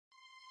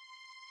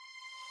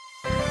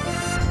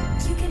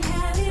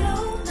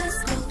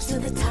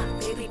the top,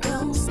 baby,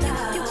 don't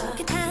stop. You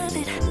can have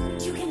it.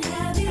 You can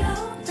have it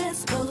all.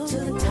 Let's go to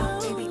the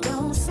top, baby,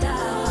 don't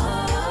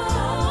stop.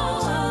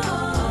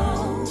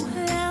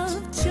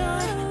 Love,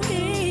 joy,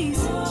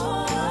 peace.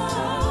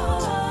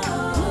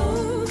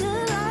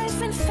 Good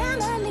life and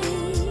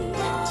family.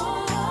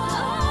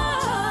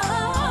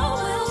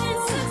 We'll get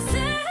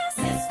success.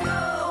 Let's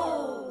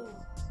go.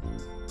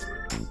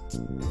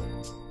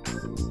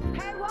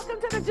 Hey, welcome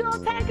to the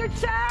Tankard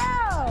Show.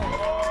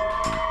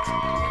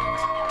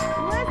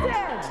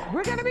 Listen,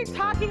 we're going to be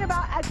talking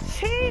about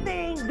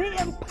achieving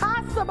the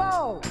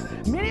impossible.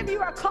 Many of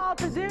you are called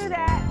to do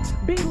that,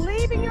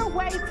 believing your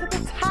way to the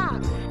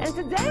top. And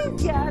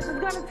today's guest is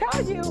going to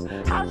tell you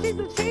how she's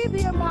achieved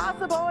the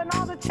impossible and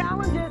all the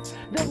challenges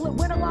that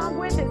went along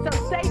with it. So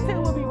stay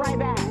tuned. We'll be right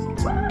back.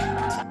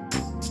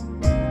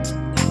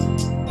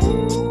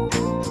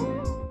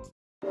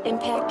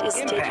 Impact is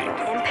digital.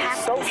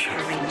 Impact social.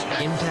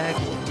 Impact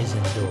is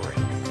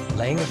enduring,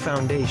 laying a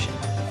foundation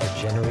for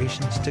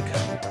generations to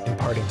come,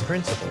 imparting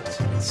principles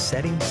and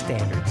setting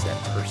standards that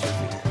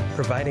persevere,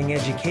 providing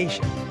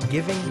education,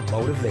 giving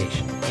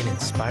motivation, and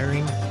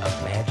inspiring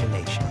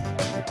imagination,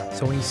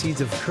 sowing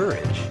seeds of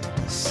courage,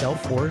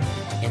 self-worth,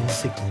 and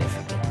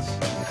significance.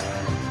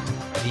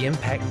 The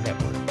Impact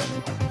Network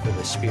for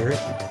the spirit,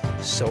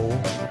 soul,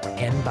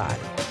 and body.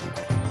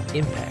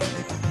 Impact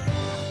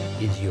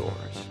is yours.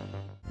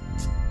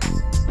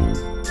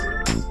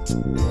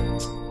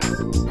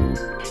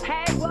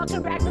 Hey,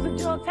 welcome back to the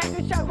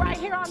Tankard Show right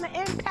here on the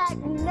Impact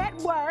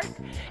Network.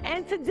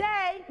 And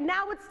today,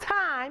 now it's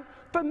time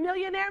for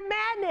Millionaire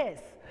Madness.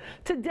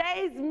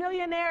 Today's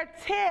millionaire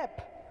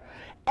tip.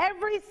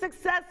 Every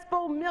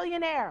successful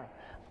millionaire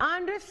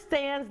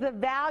understands the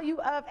value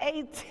of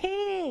a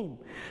team.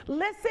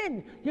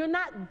 Listen, you're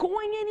not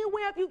going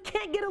anywhere if you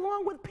can't get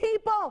along with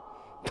people.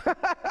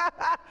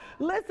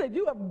 Listen,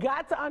 you have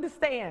got to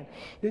understand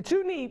that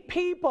you need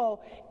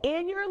people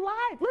in your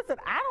life. Listen,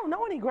 I don't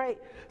know any great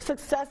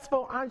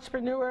successful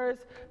entrepreneurs.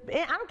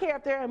 I don't care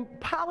if they're in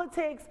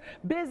politics,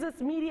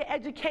 business, media,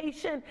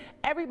 education.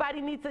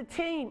 Everybody needs a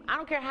team. I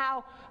don't care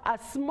how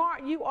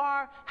smart you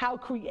are, how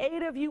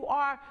creative you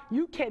are.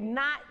 You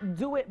cannot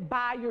do it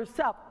by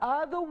yourself.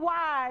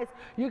 Otherwise,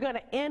 you're going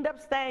to end up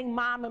staying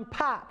mom and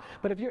pop.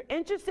 But if you're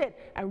interested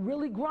in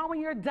really growing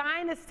your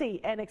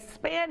dynasty and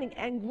expanding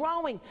and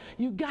growing,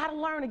 you got to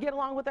learn to get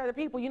along with other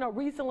people. You know,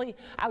 recently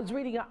I was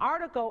reading an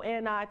article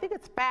in, I think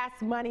it's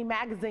Fast Money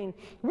magazine,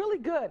 really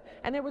good.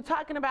 And they were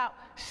talking about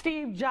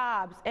Steve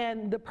Jobs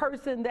and the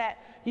person that,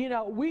 you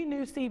know, we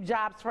knew Steve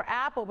Jobs for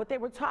Apple, but they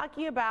were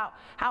talking about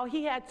how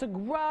he had to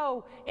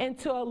grow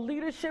into a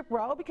leadership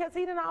role because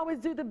he didn't always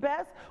do the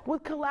best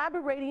with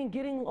collaborating and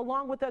getting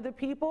along with other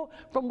people.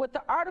 From what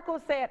the article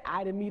said,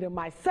 I didn't meet him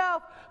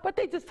myself, but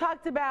they just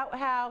talked about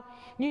how,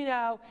 you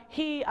know,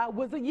 he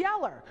was a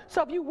yeller.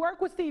 So if you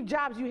work with Steve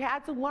Jobs, you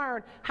had to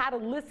learn how to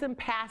listen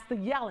past the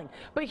yelling.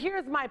 But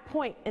here's my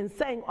point in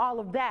saying all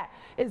of that,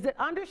 is that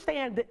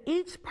understand that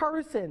each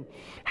person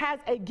has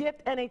a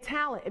gift and a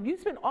talent. If you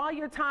spend all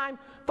your time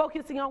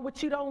focusing on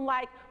what you don't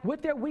like,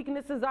 what their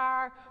weaknesses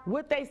are,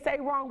 what they say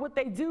wrong, what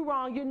they do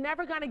wrong, you're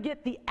never going to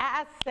get the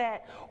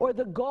asset or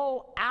the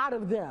goal out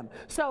of them.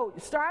 So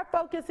start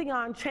focusing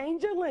on,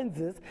 change your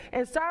lenses,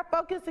 and start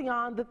focusing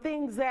on the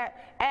things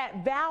that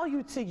add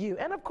value to you.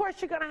 And of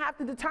course, you're going to have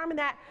to determine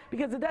that,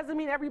 because it doesn't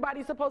mean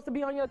everybody's supposed to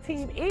be on your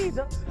team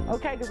either,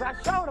 okay, because I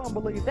sure don't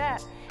believe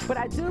that. But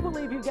I do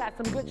believe you got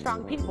some good,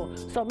 strong people.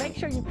 So make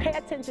sure you pay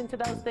attention to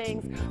those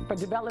things for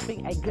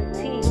developing a good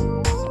team.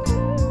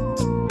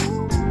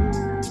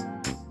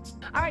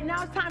 All right,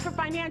 now it's time for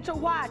Financial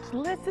Watch.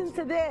 Listen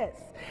to this.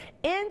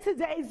 In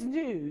today's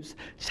news,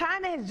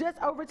 China has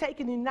just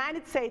overtaken the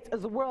United States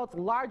as the world's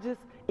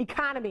largest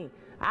economy.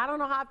 I don't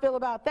know how I feel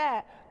about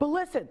that, but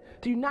listen,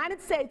 the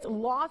United States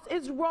lost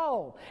its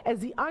role as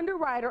the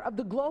underwriter of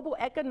the global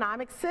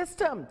economic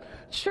system.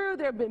 True,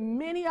 there have been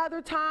many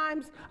other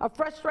times of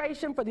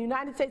frustration for the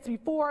United States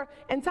before,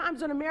 and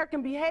times when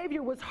American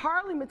behavior was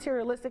hardly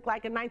materialistic,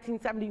 like in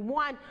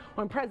 1971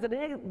 when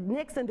President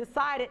Nixon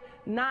decided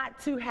not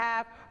to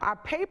have our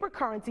paper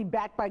currency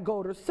backed by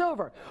gold or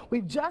silver.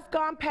 We've just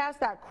gone past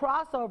that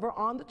crossover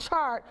on the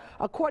chart.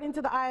 According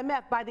to the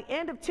IMF, by the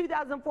end of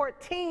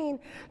 2014,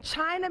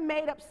 China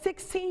made up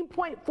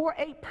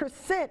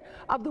 16.48%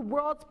 of the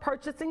world's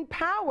purchasing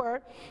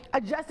power,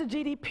 adjusted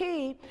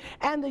GDP,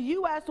 and the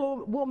U.S.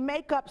 will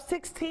make up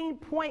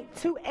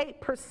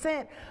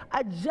 16.28%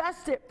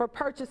 adjusted for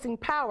purchasing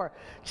power.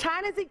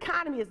 China's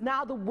economy is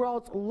now the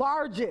world's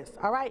largest,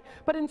 all right?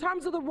 But in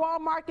terms of the raw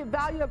market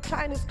value of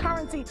China's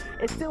currency,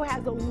 it still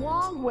has a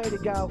long way to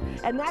go,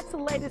 and that's the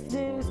latest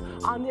news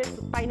on this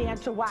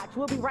Financial Watch.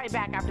 We'll be right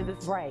back after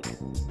this break.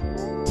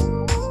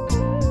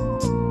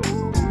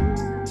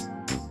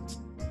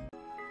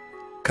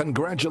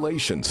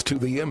 Congratulations to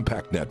the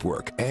Impact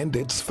Network and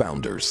its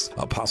founders,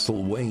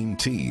 Apostle Wayne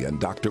T.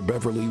 and Dr.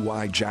 Beverly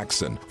Y.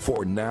 Jackson,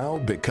 for now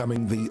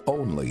becoming the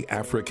only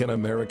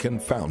African-American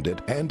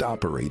founded and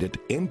operated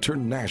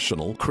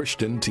international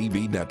Christian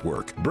TV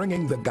network,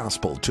 bringing the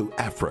gospel to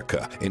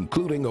Africa,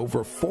 including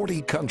over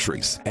 40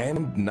 countries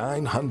and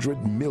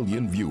 900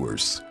 million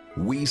viewers.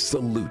 We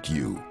salute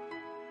you.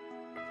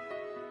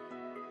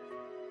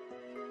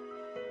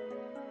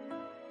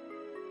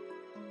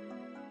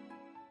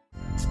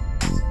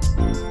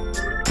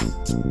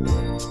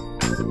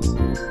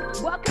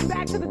 Welcome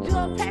back to the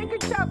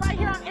Tankard Show right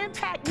here on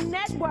Impact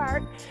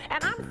Network.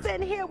 And I'm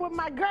sitting here with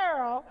my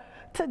girl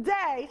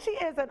today. She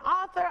is an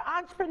author,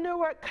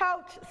 entrepreneur,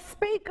 coach,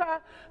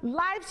 speaker,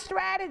 life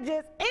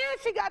strategist,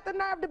 and she got the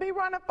nerve to be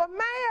running for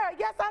mayor.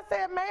 Yes, I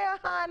said mayor,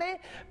 honey.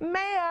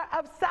 Mayor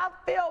of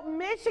Southfield,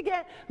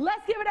 Michigan.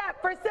 Let's give it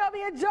up for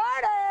Sylvia Jordan.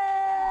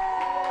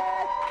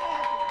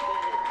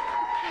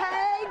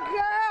 Hey,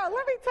 girl,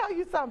 let me tell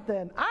you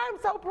something. I'm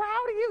so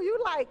proud of you.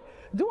 You like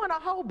doing a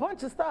whole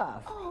bunch of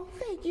stuff. Oh,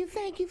 thank you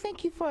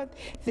for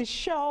the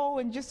show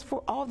and just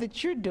for all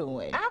that you're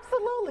doing.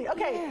 Absolutely.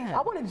 Okay, Yeah.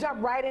 I want to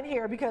jump right in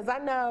here because I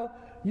know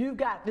you've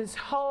got this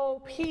whole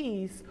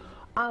piece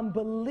on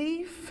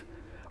belief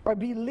or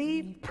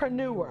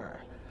believepreneur.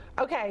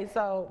 Okay,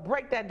 so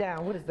break that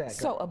down. What is that?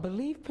 So a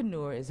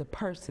believepreneur is a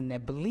person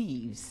that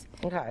believes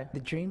the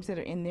dreams that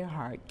are in their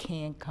heart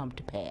can come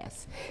to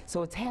pass.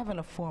 So it's having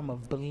a form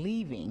of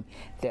believing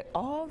that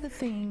all the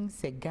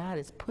things that God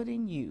has put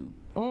in you,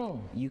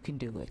 you can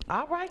do it.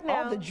 All right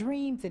now. All the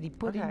dreams that he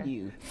put in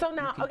you. So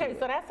now, so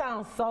that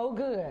sounds so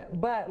good,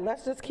 but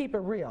let's just keep it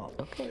real.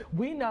 Okay.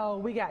 We know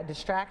we got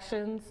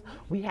distractions,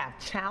 we have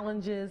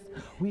challenges,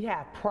 we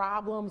have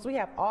problems, we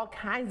have all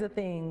kinds of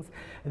things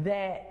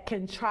that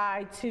can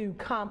try to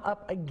come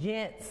up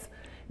against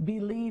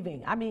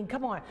believing. I mean,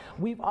 come on.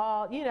 We've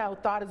all,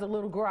 thought as a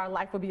little girl our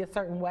life would be a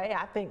certain way.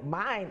 I think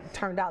mine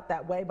turned out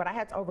that way, but I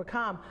had to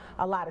overcome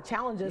a lot of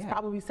challenges. Yeah.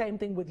 Probably same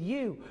thing with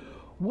you.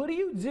 What do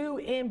you do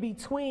in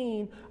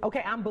between,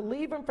 okay, I'm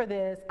believing for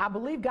this, I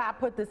believe God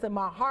put this in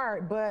my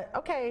heart, but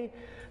okay,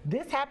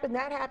 this happened,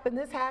 that happened,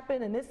 this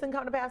happened, and this didn't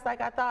come to pass like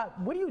I thought.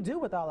 What do you do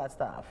with all that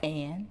stuff?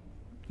 And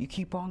you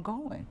keep on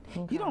going.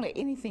 You don't let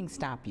anything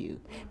stop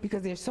you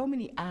because there's so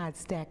many odds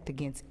stacked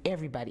against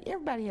everybody.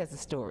 Everybody has a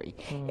story.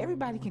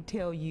 Everybody can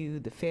tell you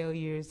the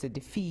failures, the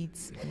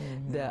defeats,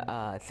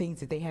 the things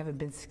that they haven't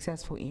been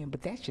successful in,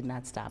 but that should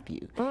not stop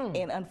you.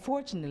 And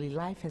unfortunately,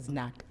 life has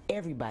knocked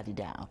everybody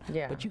down,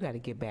 but you got to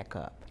get back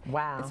up.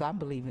 Wow. And so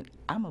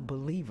I'm a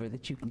believer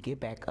that you can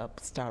get back up,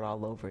 start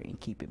all over, and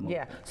keep it moving.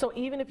 Yeah, so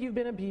even if you've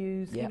been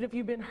abused, even if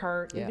you've been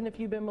hurt, even if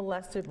you've been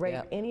molested,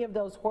 raped, any of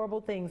those horrible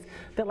things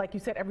that, like you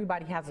said,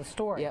 everybody has a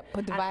story.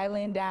 Put the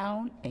violin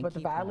down and Put the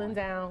violin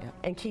down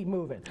and keep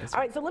moving. All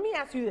right, so let me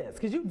ask you this,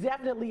 because you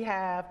definitely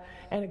have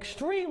an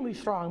extremely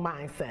strong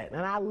mindset,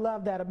 and I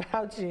love that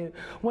about you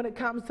when it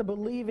comes to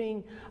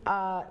believing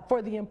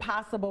for the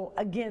impossible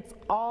against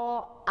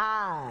all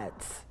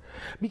odds.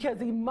 Because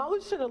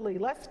emotionally,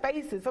 let's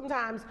face it,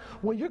 sometimes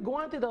when you're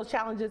going through those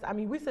challenges, I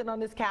mean, we're sitting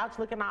on this couch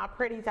looking all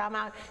pretty, talking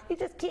about, you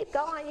just keep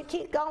going, you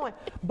keep going.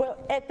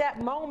 But at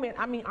that moment,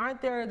 I mean, aren't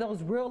there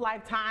those real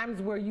life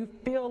times where you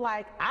feel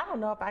like, I don't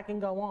know if I can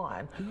go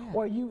on?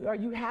 Or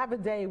you have a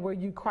day where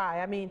you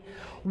cry? I mean,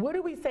 what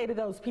do we say to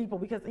those people?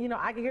 Because,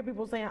 I can hear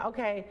people saying,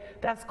 okay,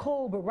 that's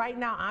cool, but right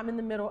now I'm in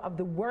the middle of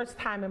the worst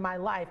time in my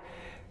life.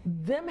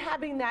 Them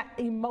having that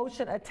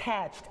emotion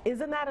attached,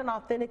 isn't that an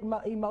authentic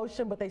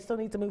emotion, but they still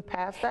need to move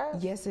past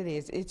that? Yes, it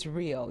is. It's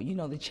real.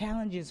 The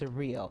challenges are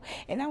real.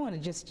 And I want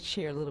to just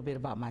share a little bit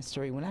about my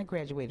story. When I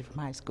graduated from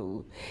high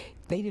school,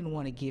 they didn't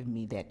want to give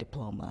me that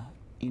diploma.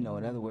 In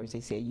other words, they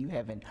said, you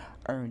haven't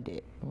earned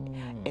it.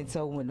 And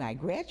so when I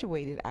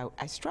graduated,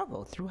 I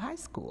struggled through high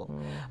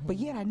school. But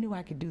yet I knew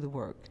I could do the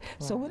work.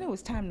 So when it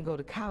was time to go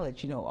to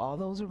college, all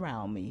those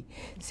around me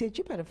said,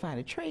 you better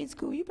find a trade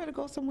school. You better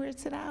go somewhere and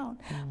sit down.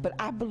 But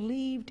I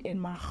believed in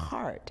my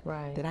heart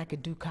that I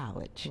could do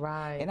college.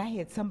 And I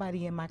had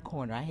somebody in my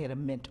corner. I had a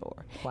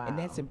mentor. And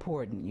that's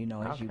important,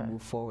 as you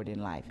move forward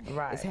in life.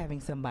 It's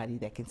having somebody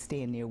that can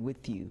stand there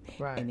with you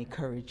and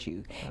encourage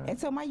you. And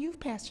so my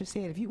youth pastor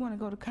said, if you want to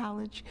go to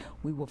college,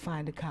 we will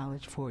find a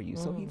college for you.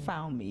 So he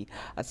found me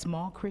a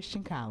small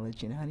Christian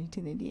college in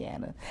Huntington,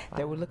 Indiana.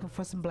 They were looking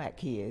for some black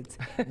kids.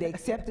 They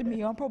accepted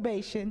me on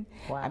probation.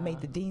 I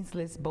made the dean's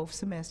list both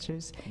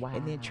semesters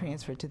and then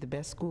transferred to the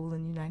best school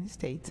in the United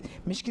States,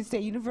 Michigan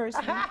State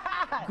University.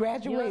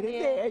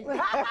 Graduated there.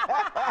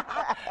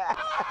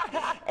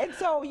 And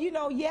so,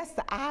 yes,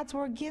 the odds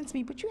were against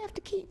me, but you have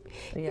to keep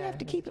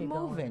it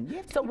moving.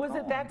 So was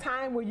it that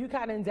time where you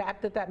kind of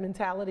adapted that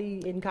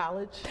mentality in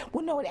college?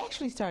 Well, no, it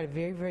actually started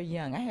very, very young.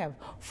 young. I have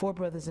 4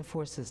 brothers and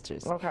 4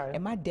 sisters. Okay.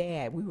 And my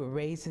dad, we were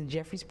raised in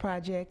Jeffries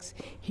Projects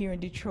here in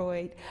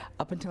Detroit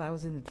up until I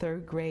was in the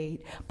 3rd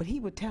grade. But he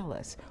would tell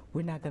us,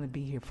 we're not going to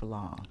be here for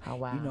long. Oh,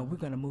 wow. You know, we're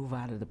going to move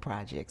out of the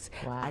projects.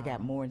 Wow. I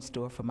got more in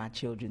store for my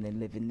children than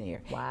living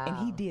there. Wow. And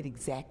he did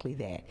exactly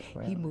that.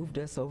 Really? He moved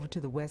us over to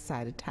the west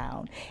side of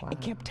town and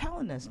kept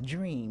telling us,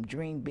 dream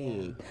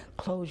big,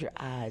 close your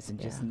eyes and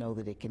just know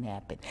that it can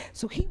happen.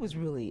 So he was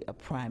really a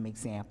prime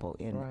example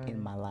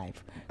in my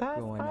life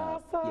growing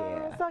up.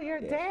 Yeah. So your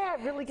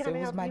dad really kind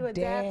of helped you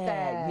adapt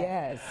that.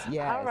 Yes,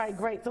 yes. All right,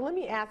 great. So let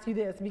me ask you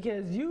this,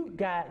 because you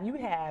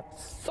have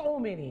so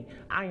many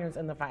irons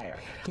in the fire.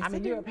 Yes, I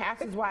mean, you're a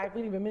pastor's wife.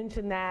 We didn't even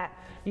mention that.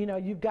 You know,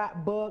 you've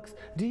got books.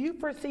 Do you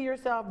foresee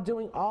yourself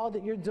doing all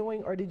that you're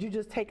doing, or did you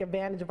just take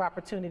advantage of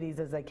opportunities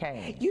as they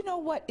came? You know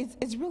what?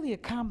 It's really a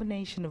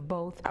combination of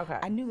both. Okay.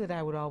 I knew that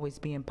I would always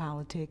be in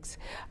politics.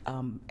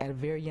 At a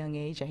very young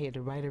age, I had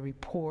to write a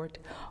report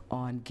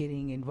on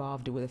getting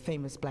involved with a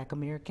famous Black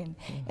American,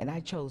 and I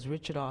chose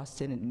Richard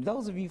Austin. And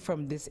those of you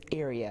from this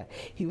area,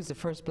 he was the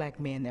first Black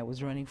man that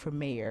was running for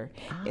mayor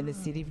in the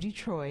city of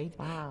Detroit.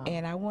 Wow.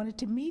 And I wanted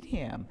to meet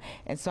him.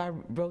 And so I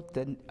wrote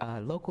the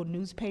local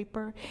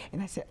newspaper,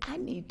 and I said, I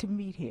need to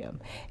meet him.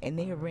 And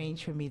they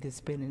arranged for me to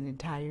spend an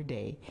entire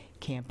day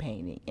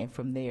campaigning. And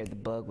from there, the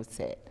bug was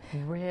set.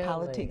 Really?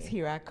 Politics,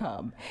 here I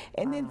come.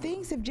 And then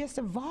things have just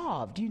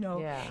evolved. You know,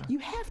 you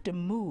have to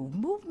move.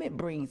 Movement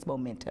brings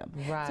momentum.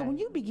 Right. So when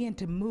you begin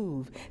to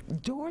move,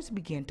 doors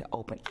begin to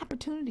open,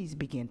 opportunities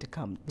begin to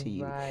come to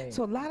you. Right.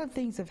 So a lot of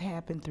things have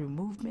happened through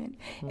movement,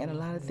 and a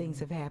lot of things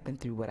have happened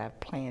through what I've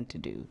planned to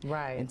do.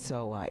 Right. And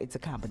so it's a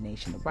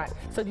combination of Right.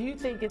 both. So do you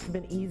think it's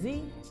been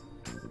easy?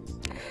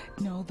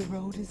 No, the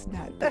road is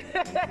not been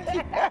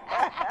easy.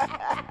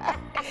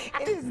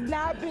 It has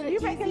not been an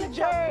easy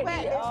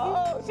journey.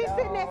 Oh, She's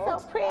sitting there so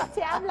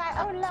pretty. I'm like,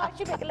 oh Lord,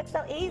 she make it look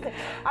so easy.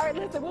 All right,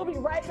 listen, we'll be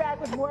right back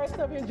with more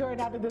Sylvia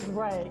Jordan after this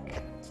break.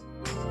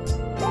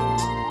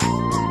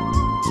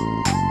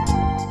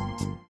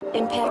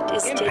 Impact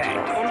is digital.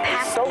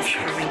 Impact is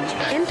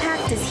courage.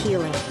 Impact is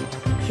healing.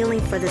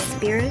 Healing for the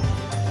spirit,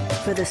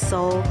 for the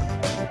soul,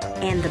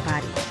 and the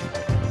body.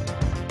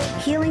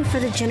 Healing for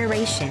the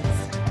generations.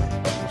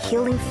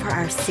 Healing for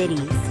our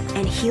cities,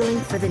 and healing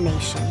for the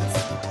nations.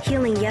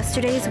 Healing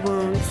yesterday's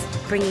wounds,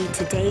 bringing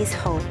today's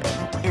hope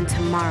and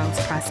tomorrow's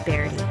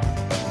prosperity.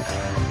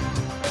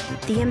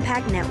 The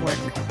Impact Network,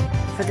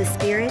 for the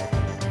spirit,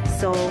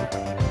 soul,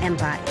 and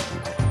body.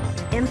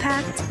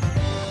 Impact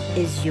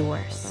is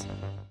yours.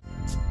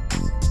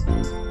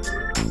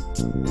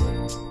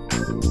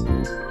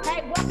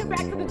 Hey, welcome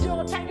back to the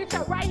Jewel Tankard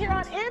Show right here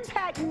on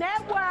Impact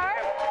Network.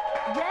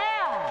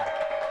 Yeah.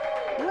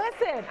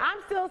 Listen, I'm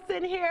still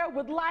sitting here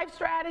with life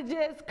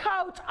strategist,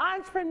 coach,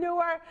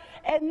 entrepreneur,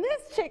 and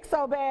this chick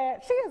so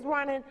bad, she is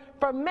running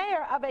for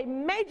mayor of a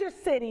major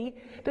city,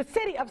 the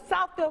city of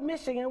Southfield,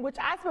 Michigan, which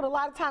I spent a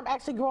lot of time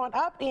actually growing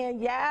up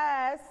in,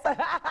 yes.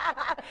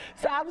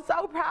 So I'm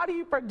so proud of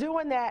you for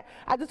doing that.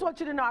 I just want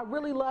you to know I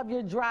really love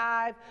your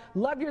drive,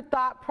 love your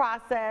thought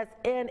process,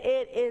 and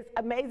it is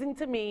amazing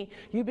to me,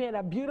 you being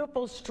a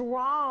beautiful,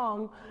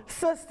 strong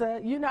sister,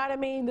 you know what I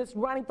mean, that's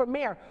running for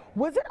mayor.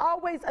 Was it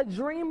always a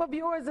dream of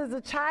yours as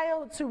a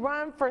child to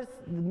run for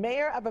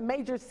mayor of a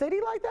major city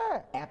like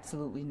that?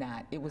 Absolutely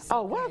not. It was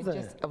Oh, something was that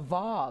it? just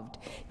evolved,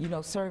 you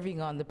know,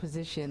 serving on the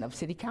position of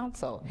city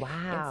council. Wow.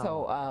 And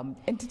so,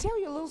 and to tell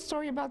you a little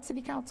story about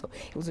city council,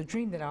 it was a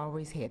dream that I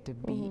always had to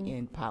be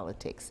in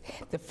politics.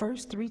 The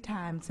first 3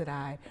 times that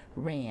I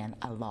ran,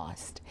 I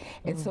lost.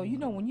 And so, you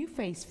know, when you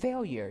face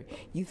failure,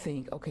 you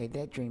think, okay,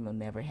 that dream will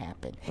never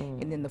happen.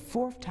 And then the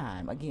 4th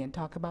time, again,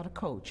 talk about a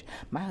coach,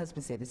 my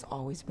husband said, it's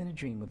always been a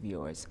dream of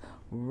yours,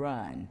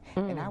 run.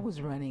 And I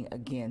was running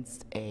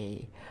against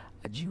a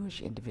Jewish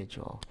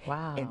individual.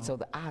 Wow. And so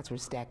the odds were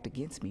stacked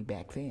against me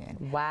back then.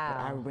 Wow.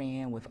 But I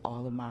ran with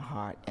all of my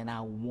heart and I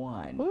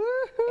won.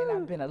 Woo-hoo. And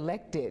I've been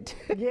elected.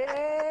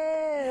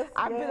 Yes.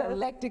 I've been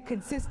elected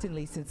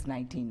consistently since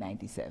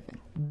 1997.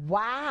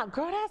 Wow,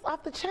 girl, that's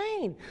off the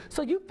chain.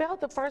 So you failed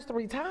the first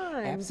 3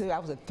 times. Absolutely. I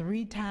was a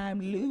 3-time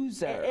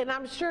loser. And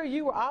I'm sure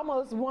you were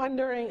almost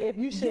wondering if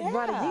you should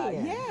run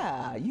again.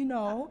 Yeah, you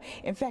know.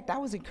 In fact, I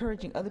was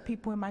encouraging other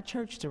people in my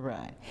church to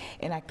run.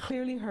 And I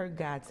clearly heard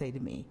God say to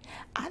me,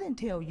 I didn't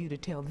tell you to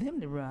tell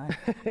them to run.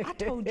 I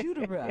told you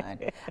to run.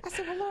 I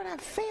said, well, Lord,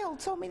 I've failed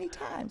so many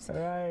times.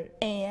 Right.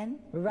 And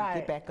you Right.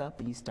 get back up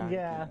and you start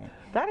Yeah, again.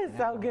 that is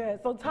so good.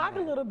 So talk a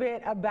little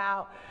bit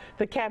about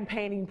the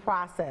campaigning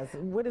process.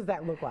 What does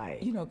that look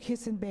like? You know,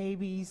 kissing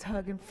babies,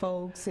 hugging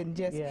folks, and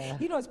just, Yeah.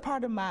 you know, it's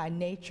part of my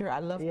nature. I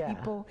love Yeah,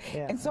 people.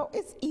 yeah. And so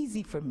it's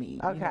easy for me, you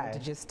know, Okay. to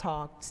just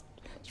talk,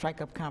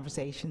 strike up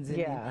conversations and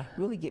then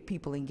really get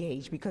people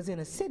engaged, because in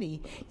a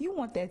city, you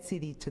want that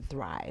city to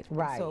thrive.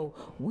 Right. So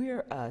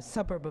we're a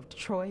suburb of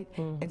Detroit,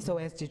 and so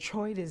as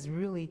Detroit is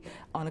really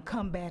on a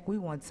comeback, we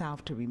want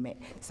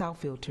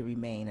Southfield to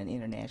remain an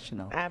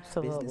international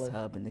business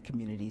hub, and the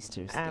communities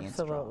to stand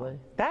strong.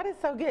 That is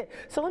so good.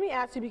 So let me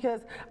ask you,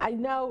 because I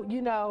know,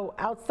 you know,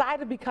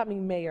 outside of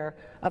becoming mayor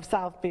of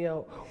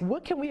Southfield,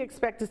 what can we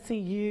expect to see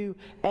you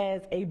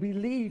as a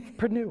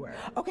believepreneur?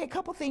 Okay, a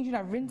couple things. You know,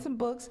 I've written some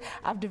books.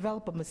 I've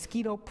developed a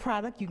mosquito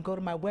product. You can go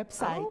to my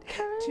website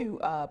to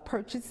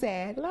purchase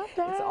that. Love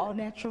that. It's an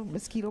all-natural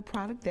mosquito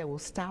product that will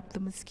stop the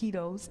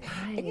mosquitoes.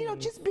 Nice. And you know,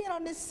 just being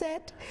on this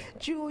set,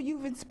 Jewel,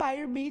 you've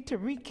inspired me to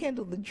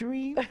rekindle the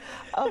dream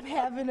of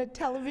having a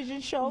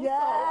television show. Yes.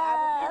 So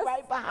I will be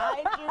right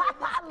behind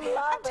you.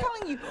 I'm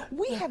telling you,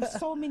 we have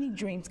so many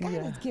dreams. God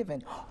has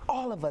given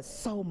all of us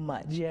so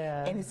much.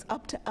 Yeah. And it's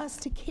up to us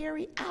to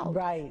carry out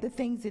the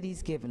things that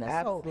He's given us.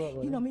 Absolutely.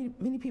 So, you know,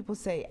 many people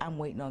say, I'm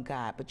waiting on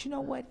God. But you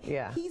know what?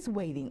 Yeah. He's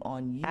waiting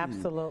on you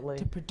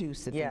to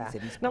produce the things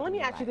that He's Now, let me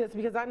put in ask you your this,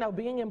 because I know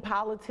being in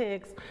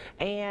politics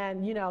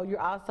and, you know,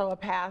 you're also a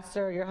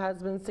pastor, your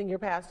husband's senior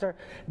pastor,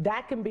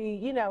 that can be,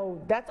 you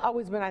know, that's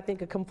always been, I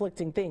think, a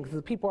conflicting thing.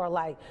 Because people are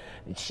like,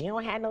 she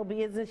don't have no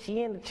business,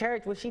 she in the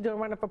church, what's she doing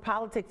running for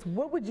politics?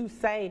 What would you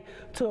say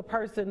to a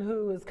person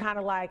who is kind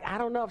of like, I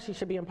don't know if she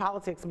should be in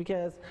politics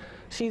because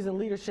she's in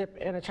leadership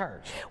in a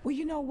church? Well,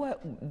 you know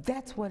what?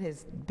 That's what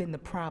has been the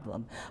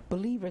problem.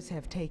 Believers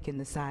have taken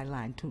the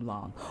sideline too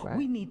long. Right.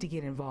 We need to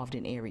get involved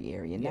in every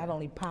area, not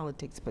only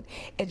politics, but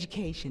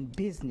education,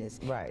 business,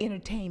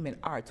 entertainment,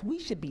 arts. We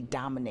should be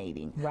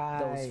dominating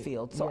those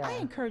fields. So I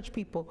encourage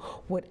people,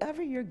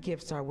 whatever your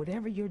gifts are,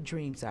 whatever your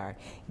dreams are,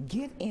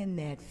 get in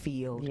that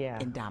field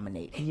and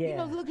dominate. You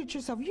know, look at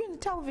yourself. You're in the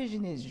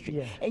television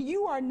industry, and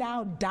you are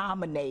now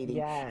dominating.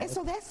 And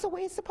so that's the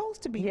way it's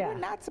supposed to be. You're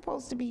not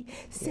supposed to be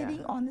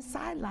sitting on the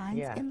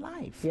sidelines in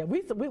life. Yeah,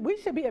 we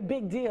should be a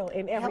big deal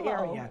in every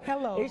area.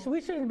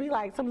 We shouldn't be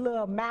like some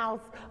little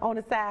mouse on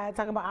the side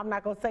talking about, I'm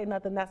not going to say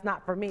nothing, that's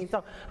not for me.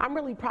 So I'm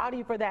really proud of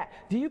you for that.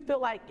 Do you feel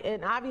like,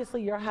 and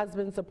obviously your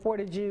husband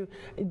supported you,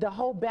 the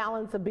whole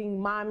balance of being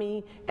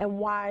mommy and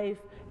wife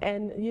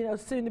and, you know,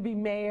 soon to be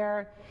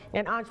mayor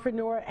and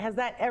entrepreneur, has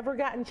that ever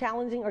gotten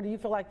challenging, or do you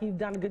feel like you've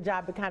done a good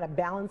job of kind of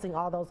balancing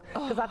all those?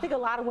 Because I think a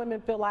lot of women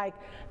feel like,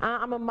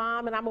 I'm a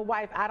mom and I'm a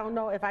wife, I don't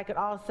know if I could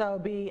also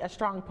be a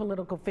strong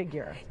political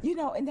figure. You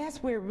know, and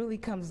that's where it really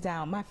comes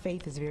down. My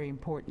faith is very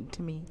important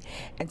to me,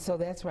 and so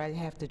that's where I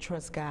have to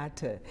trust God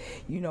to,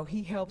 you know,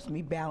 He helps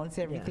me balance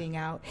everything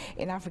out.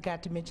 And I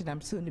forgot to mention,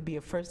 I'm soon to be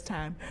a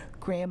first-time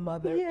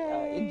grandmother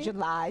in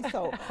July,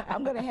 so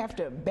I'm going to have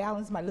to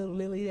balance my little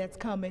Lily that's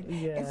coming.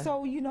 And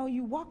so, you know,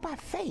 you walk by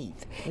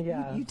faith.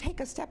 You take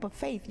a step of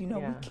faith. You know,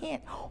 we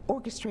can't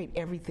orchestrate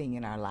everything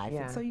in our life,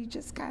 and so you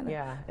just kind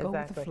of go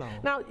with the flow.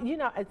 Now, you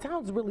know, it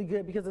sounds really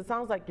good, because it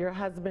sounds like your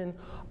husband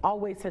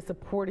always has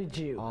supported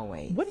you.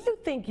 Always. What do you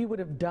think you would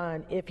have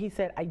done if he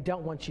said, I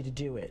don't want you to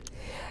do it?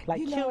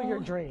 Like, kill your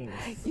dreams.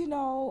 You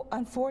know,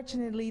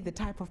 unfortunately, the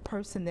type of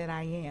person that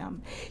I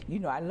am, you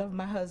know, I love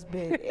my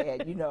husband,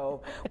 and, you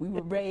know, we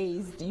were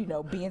raised, you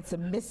know, being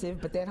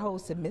submissive, but that whole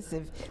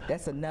submissive,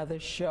 that's another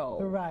show.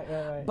 Right.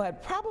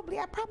 But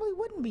I probably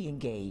wouldn't be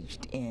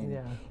engaged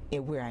in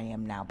where I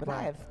am now. But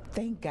I have,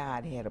 thank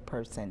God, had a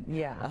person,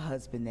 a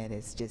husband that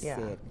has just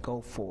said,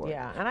 go for it.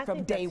 And I from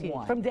think day that's huge.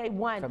 one. From day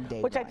one,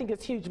 which I think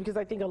is huge, because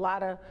I think a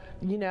lot of,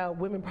 you know,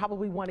 women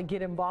probably want to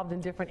get involved in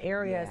different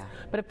areas,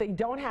 but if they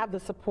don't have the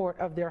support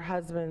of their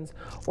husbands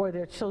or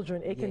their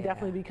children, it can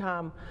definitely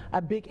become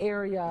a big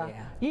area,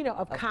 you know,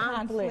 of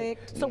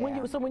conflict. So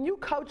when you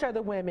coach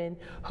other women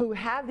who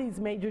have these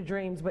major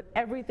dreams, but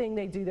everything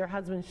they do, their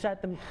husbands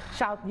shut them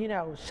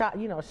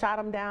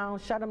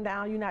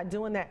down, you're not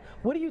doing that,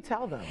 what do you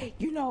tell them?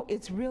 You know,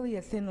 it's really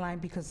a thin line,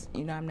 because,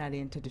 you know, I'm not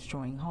into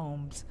destroying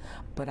homes,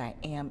 but I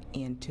am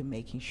into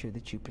making sure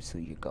that you pursue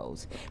your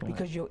goals,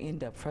 because you'll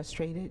end up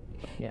frustrated.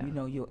 You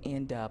know, you'll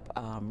end up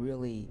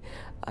really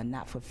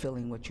not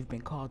fulfilling what you've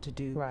been called to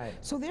do.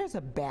 So there's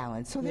a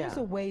balance. So there's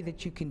a way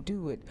that you can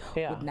do it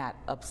with not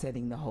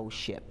upsetting the whole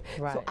ship.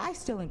 So I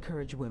still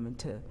encourage women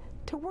to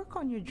work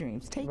on your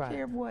dreams. Take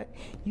care of what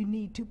you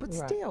need to, but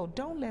still,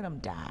 don't let them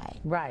die.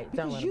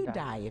 Because you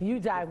die. You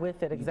die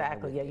with it,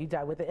 exactly. You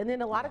die with it. And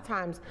then a lot of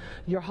times,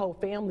 your whole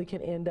family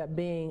can end up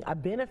being a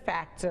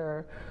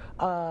benefactor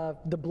of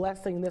the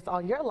blessing that's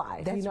on your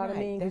life. You know what I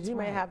mean? Because you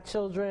may have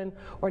children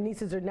or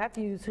nieces or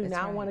nephews who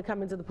now want to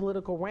come into the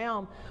political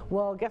realm.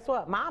 Well, guess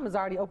what? Mom has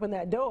already opened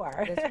that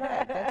door.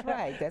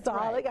 So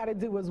all they got to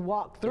do is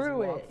walk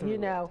through it, you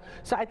know.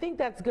 So I think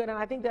that's good, and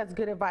I think that's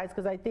good advice,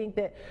 because I think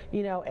that,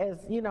 you know, as,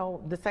 you know,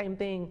 know, the same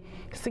thing,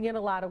 seeing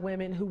a lot of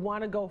women who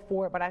want to go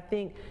for it, but I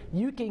think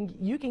you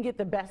can get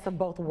the best of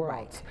both worlds.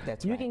 Right,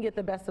 that's you right. can get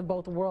the best of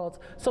both worlds.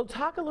 So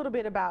talk a little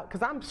bit about,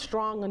 because I'm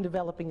strong on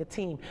developing a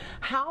team,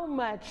 how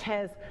much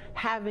has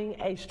having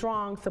a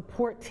strong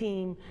support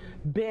team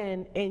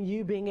been in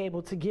you being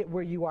able to get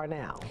where you are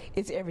now?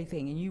 It's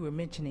everything, and you were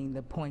mentioning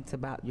the points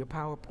about your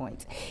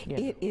PowerPoints. Yeah.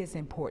 It is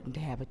important to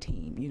have a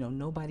team. You know,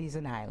 nobody's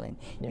an island.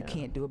 Yeah. You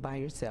can't do it by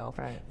yourself.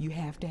 Right. You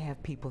have to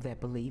have people that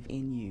believe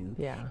in you,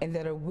 Yeah. and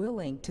that are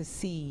willing to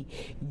see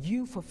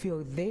you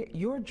fulfill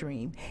your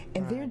dream,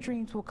 and their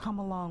dreams will come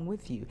along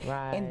with you.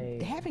 Right.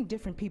 And having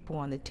different people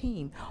on the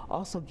team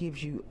also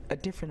gives you a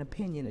different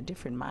opinion, a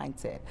different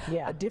mindset,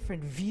 Yeah. a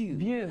different view.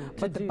 to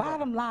But the do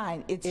bottom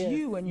line, it's is-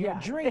 you and your yeah.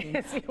 dream.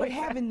 It's you But and-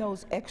 having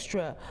those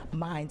extra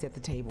minds at the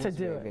table To is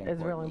do very, it very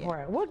is really important. Yeah.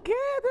 important. Well,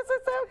 good. This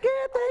is so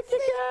good. Thank you,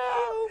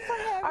 girl. for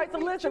having All right, so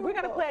me, listen, we're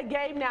going to Jewel. play a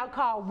game now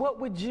called What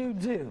Would You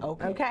Do?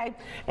 Okay.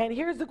 And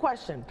here's the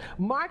question.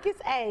 Marcus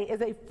A.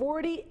 is a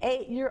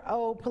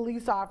 48-year-old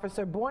police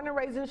officer born and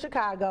raised in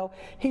Chicago.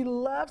 He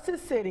loves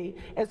his city,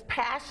 is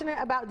passionate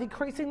about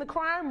decreasing the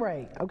crime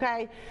rate,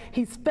 okay?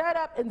 He's fed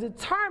up and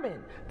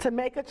determined to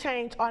make a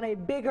change on a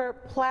bigger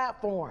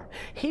platform.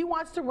 He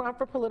wants to run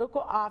for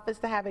political office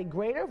to have a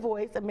greater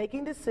voice in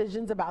making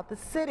decisions about the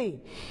city.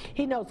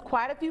 He knows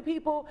quite a few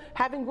people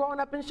having grown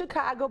up in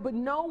Chicago, but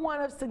no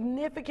one of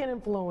significant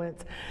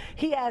influence.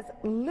 He has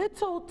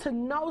little to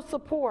no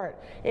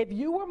support. If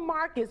you were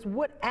Marcus,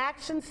 what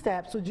action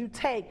steps would you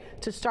take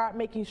to start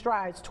making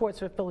strides towards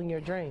fulfilling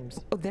your dreams?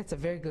 Oh, that's a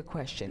very good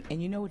question.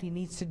 And you know what he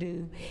needs to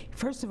do?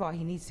 First of all,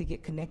 he needs to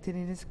get connected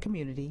in his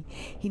community.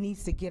 He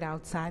needs to get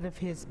outside of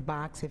his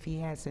box if he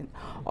hasn't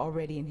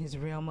already in his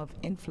realm of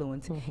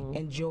influence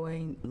and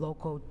join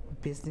local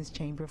business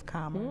chamber of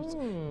commerce,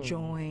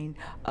 join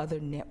other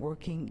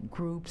networking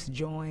groups,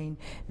 join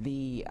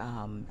the,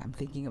 I'm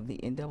thinking of the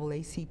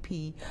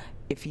NAACP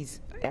if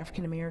he's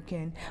African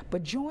American,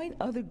 but join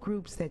other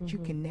groups that you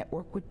can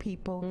network with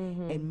people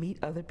and meet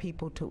other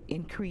people to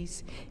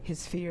increase his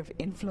sphere of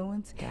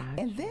influence,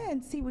 and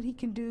then see what he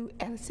can do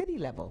at a city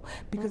level,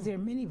 because there are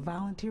many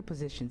volunteer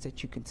positions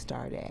that you can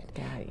start at,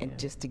 and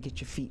just to get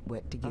your feet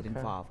wet to get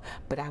involved.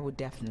 But I would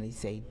definitely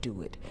say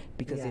do it,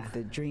 because if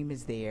the dream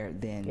is there,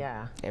 then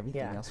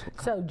everything else will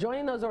come. So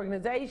joining those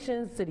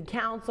organizations, city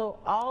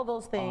council, all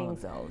those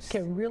things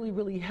can really,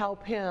 really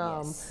help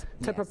him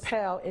to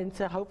propel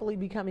into hopefully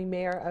becoming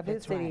mayor of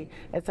his city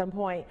at some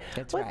point.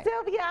 Well,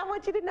 Sylvia, I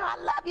want you to know I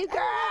love you, girl.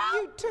 I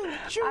love you too,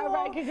 Jewel. All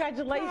right,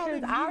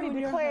 congratulations. I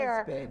already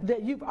declare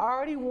that you've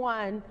already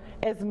won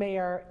as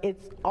mayor.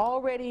 It's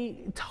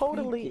already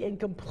totally and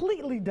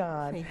completely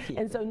done. Thank you.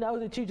 And so know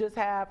that you just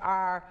have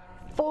our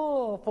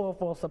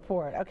full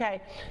support,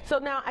 okay? So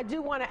now I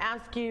do want to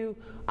ask you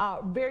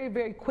very,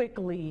 very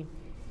quickly,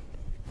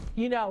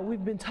 you know,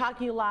 we've been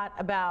talking a lot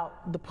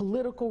about the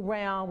political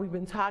realm. We've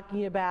been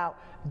talking about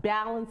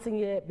balancing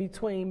it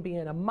between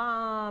being a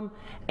mom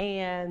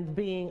and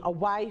being a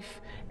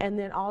wife, and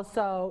then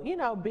also, you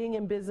know, being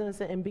in business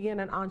and being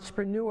an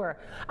entrepreneur.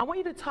 I want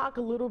you to talk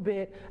a little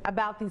bit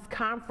about these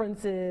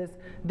conferences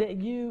that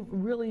you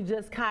really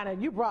just kind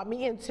of, you brought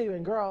me into,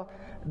 and girl,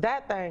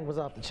 that thing was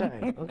off the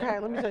chain, okay?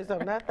 Let me tell you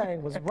something, that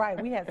thing was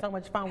right. We had so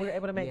much fun. We were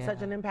able to make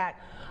such an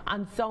impact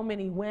on so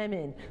many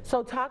women.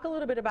 So talk a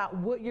little bit about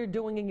what you're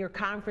doing in your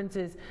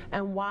conferences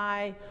and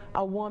why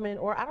a woman,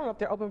 or I don't know if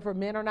they're open for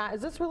men or not.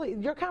 Is this really,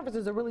 your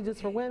conferences are really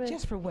just for women?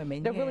 Just for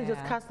women, They're really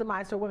just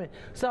customized for women.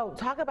 So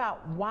talk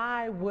about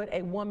why would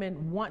a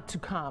woman want to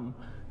come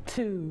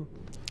to,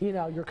 you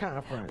know, your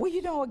conference? Well,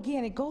 you know,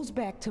 again, it goes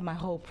back to my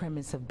whole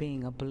premise of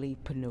being a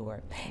believepreneur.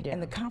 And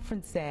the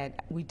conference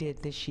that we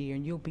did this year,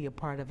 and you'll be a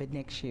part of it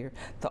next year,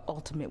 the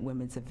Ultimate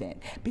Women's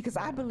Event. Because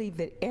I believe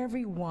that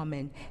every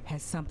woman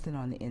has something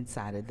on the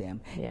inside of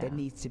them that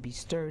needs to be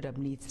stirred up,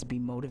 needs to be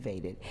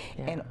motivated.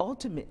 And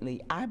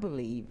ultimately, I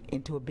believe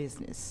into a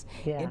business,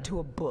 into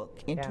a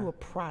book, into a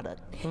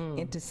product,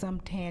 into some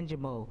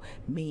tangible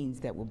means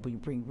that will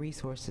bring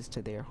resources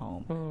to their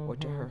home or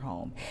to her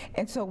home.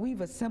 And so we've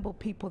assembled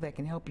people that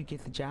can help you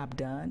get the job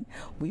done.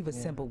 We've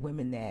assembled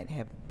women that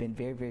have been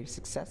very, very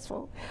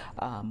successful.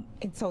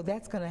 And so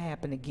that's going to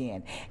happen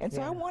again. And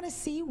so I want to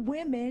see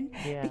women,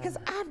 because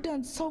I've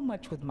done so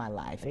much with my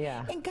life.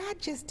 And God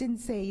just didn't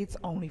say it's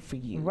only for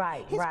you.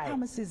 His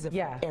promises are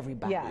for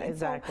everybody. And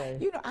so,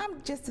 you know,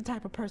 I'm just the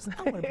type of person,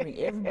 I want to bring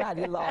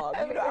everybody along.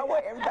 You know, I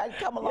want everybody to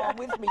come along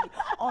with me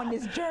on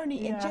this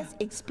journey and just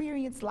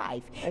experience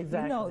life. You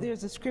know,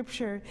 there's a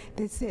scripture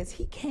that says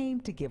he came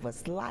to give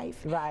us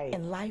life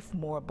and life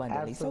more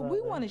abundantly. So we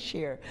want to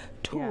share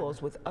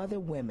tools with other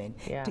women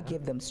to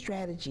give them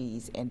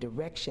strategies and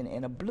direction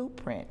and a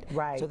blueprint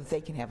so that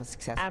they can have a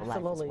successful life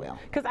as well.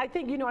 Because I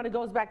think, you know, and it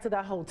goes back to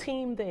that whole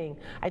team thing.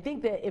 I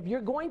think that if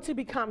you're going to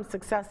become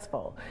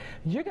successful,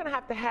 you're going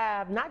to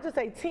have not just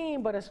a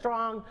team, but a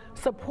strong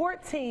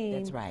support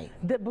team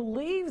that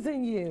believes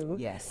in you,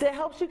 that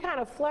helps you kind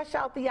of flesh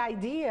out the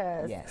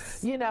ideas.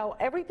 You know,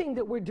 everything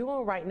that we're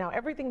doing right now,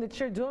 everything that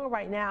you're doing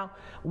right now,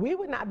 we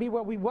would not be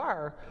where we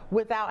were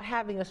without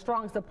having a strong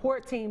strong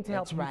support team to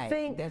help you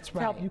think, to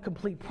help you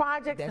complete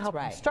projects, to help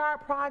you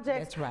start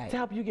projects, to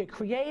help you get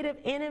creative,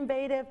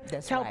 innovative,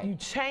 to help you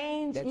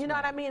change. You know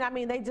what I mean? I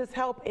mean, they just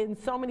help in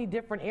so many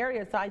different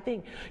areas. So I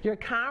think your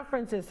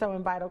conference is so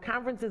vital.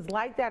 Conferences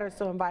like that are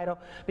so vital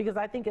because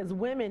I think as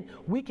women,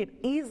 we could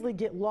easily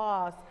get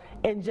lost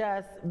in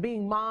just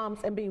being moms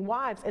and being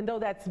wives. And though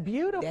that's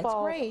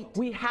beautiful,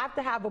 we have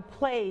to have a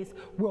place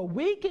where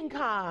we can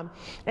come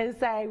and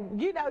say,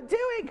 you know, do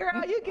it,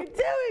 girl. You can do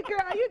it,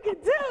 girl. You can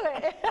do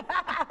it.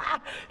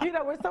 You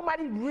know, where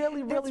somebody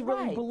really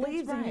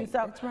believes in you.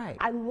 So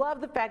I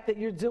love the fact that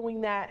you're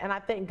doing that. And I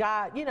thank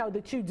God, you know,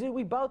 that you do.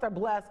 We both are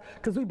blessed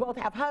because we both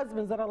have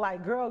husbands that are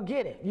like, girl,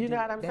 get it. You know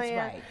what I'm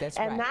saying?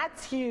 And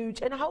that's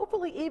huge. And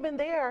hopefully even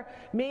there,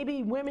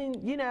 maybe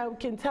women, you know,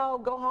 can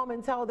go home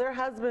and tell their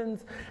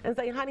husbands and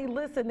say, honey,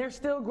 listen, they're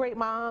still great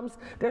moms.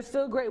 They're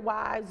still great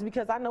wives,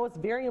 because I know it's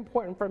very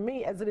important for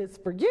me as it is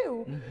for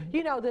you,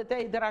 you know,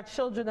 that our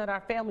children and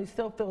our families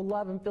still feel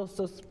love and feel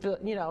still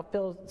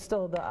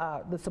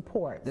the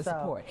support.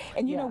 Support.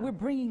 And you know, we're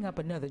bringing up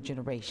another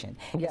generation.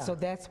 And so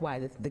that's why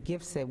the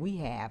gifts that we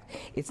have,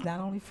 it's not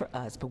only for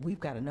us, but we've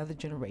got another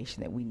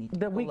generation that we need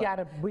to we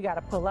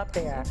gotta pull up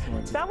there.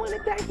 So I want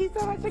to thank you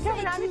so much for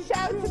coming on the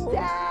show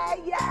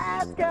today.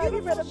 Yes, girl,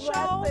 you've been a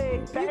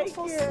blessing. Thank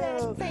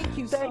you. Thank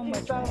you so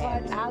much.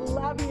 I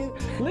love you.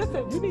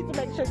 Listen, you need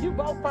to make sure you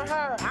vote for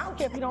her. I don't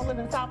care if you don't live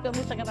in Southfield,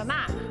 Michigan or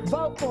not.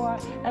 Vote for her,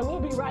 and we'll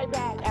be right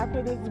back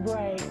after this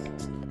break.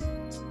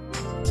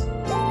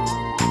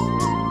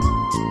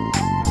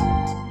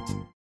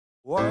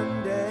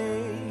 One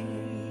day,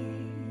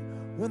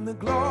 when the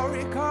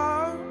glory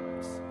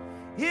comes,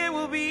 it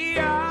will be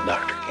ours.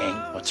 Dr. King,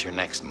 what's your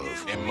next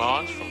move? In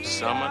March from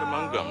Selma to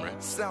Montgomery.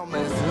 Selma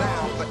is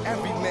loud for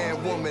every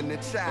man, woman,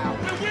 and child.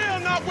 We will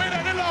not wait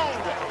any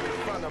longer. In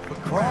front of a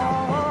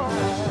crowd.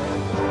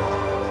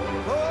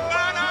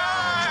 Mine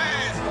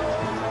eyes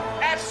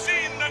have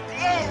seen the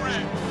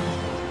glory.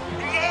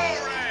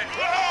 Glory,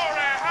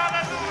 glory,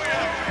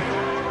 hallelujah.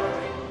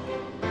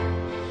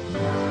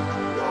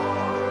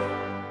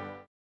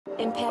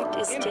 Impact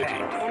is digital.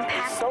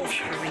 Impact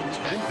social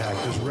reaching.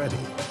 Impact is ready.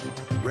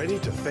 Ready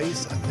to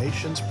face a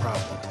nation's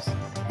problems.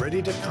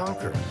 Ready to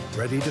conquer.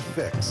 Ready to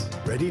fix.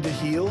 Ready to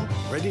heal.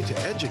 Ready to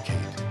educate.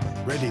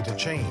 Ready to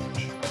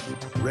change.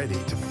 Ready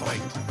to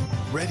fight.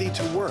 Ready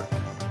to work.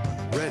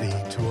 Ready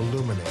to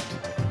illuminate.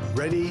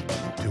 Ready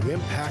to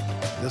impact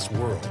this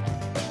world.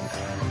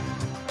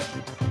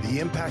 The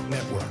Impact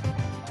Network.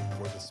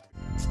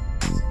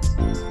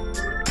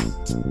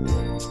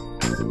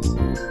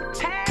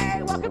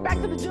 Welcome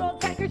back to the Jewel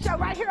Tankard Show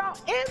right here on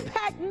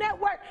Impact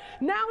Network.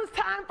 Now it's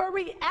time for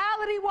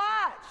Reality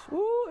Watch.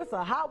 Ooh, it's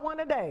a hot one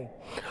today.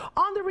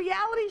 On the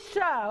reality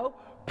show,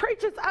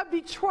 Preachers of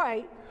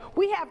Detroit,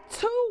 we have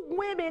two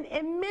women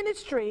in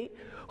ministry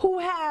who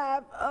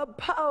have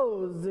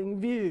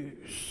opposing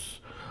views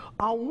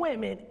on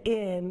women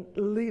in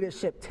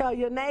leadership. Tell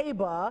your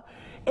neighbor,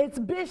 it's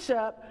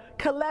Bishop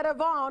Coletta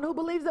Vaughn, who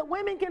believes that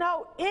women can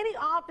hold any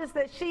office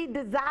that she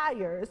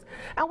desires.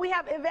 And we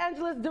have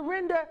Evangelist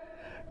Dorinda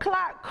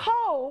Clark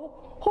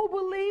Cole, who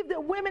believe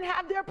that women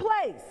have their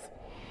place,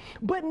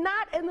 but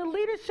not in the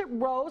leadership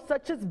roles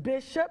such as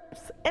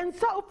bishops and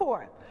so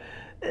forth.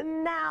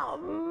 Now,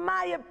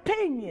 my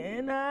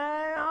opinion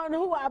on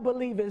who I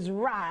believe is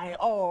right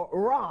or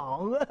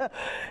wrong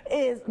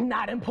is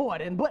not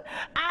important, but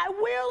I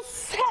will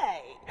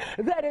say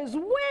that as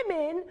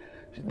women,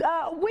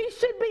 we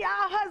should be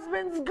our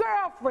husband's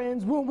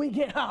girlfriends when we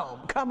get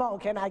home. Come on,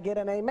 can I get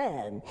an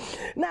amen?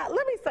 Now,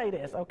 let me say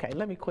this. Okay,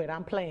 let me quit.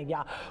 I'm playing,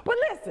 y'all. But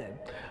listen,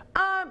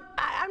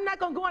 I'm not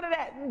going to go into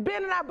that.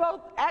 Ben and I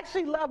both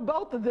actually love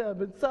both of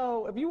them. And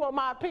so if you want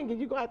my opinion,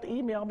 you're going to have to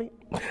email me.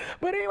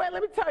 But anyway,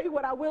 let me tell you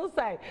what I will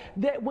say.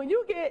 That when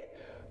you get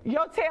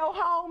your tail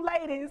home,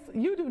 ladies,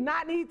 you do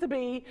not need to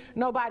be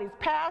nobody's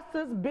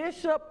pastors,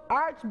 bishop,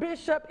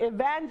 archbishop,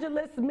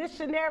 evangelist,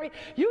 missionary.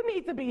 You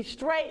need to be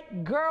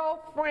straight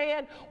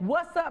girlfriend.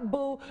 What's up,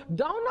 boo?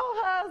 Don't no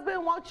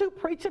husband want you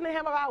preaching to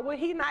him about what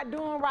he not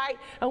doing right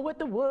and what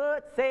the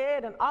word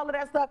said and all of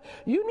that stuff.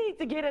 You need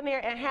to get in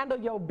there and handle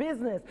your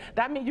business.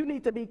 That means you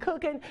need to be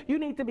cooking, you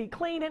need to be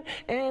cleaning,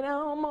 and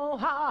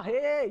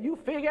you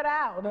figure it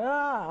out.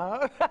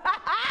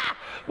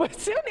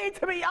 But you need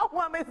to be your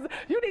woman's,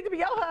 you need to be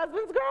your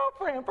husband's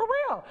girlfriend, for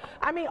real.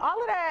 I mean, all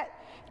of that,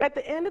 at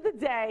the end of the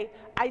day,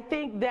 I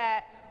think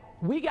that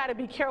we got to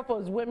be careful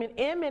as women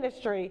in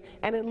ministry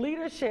and in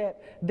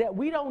leadership that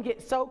we don't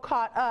get so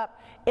caught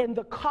up in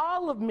the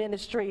call of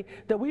ministry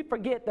that we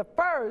forget the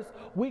first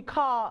we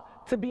call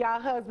to be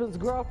our husband's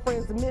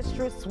girlfriend's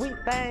mistress, sweet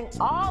thing,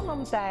 all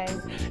them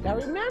things. Now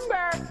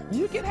remember,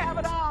 you can have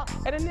it all.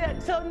 And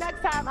until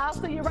next time, I'll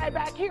see you right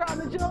back here on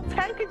the Jewel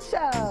Tankard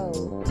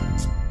Show.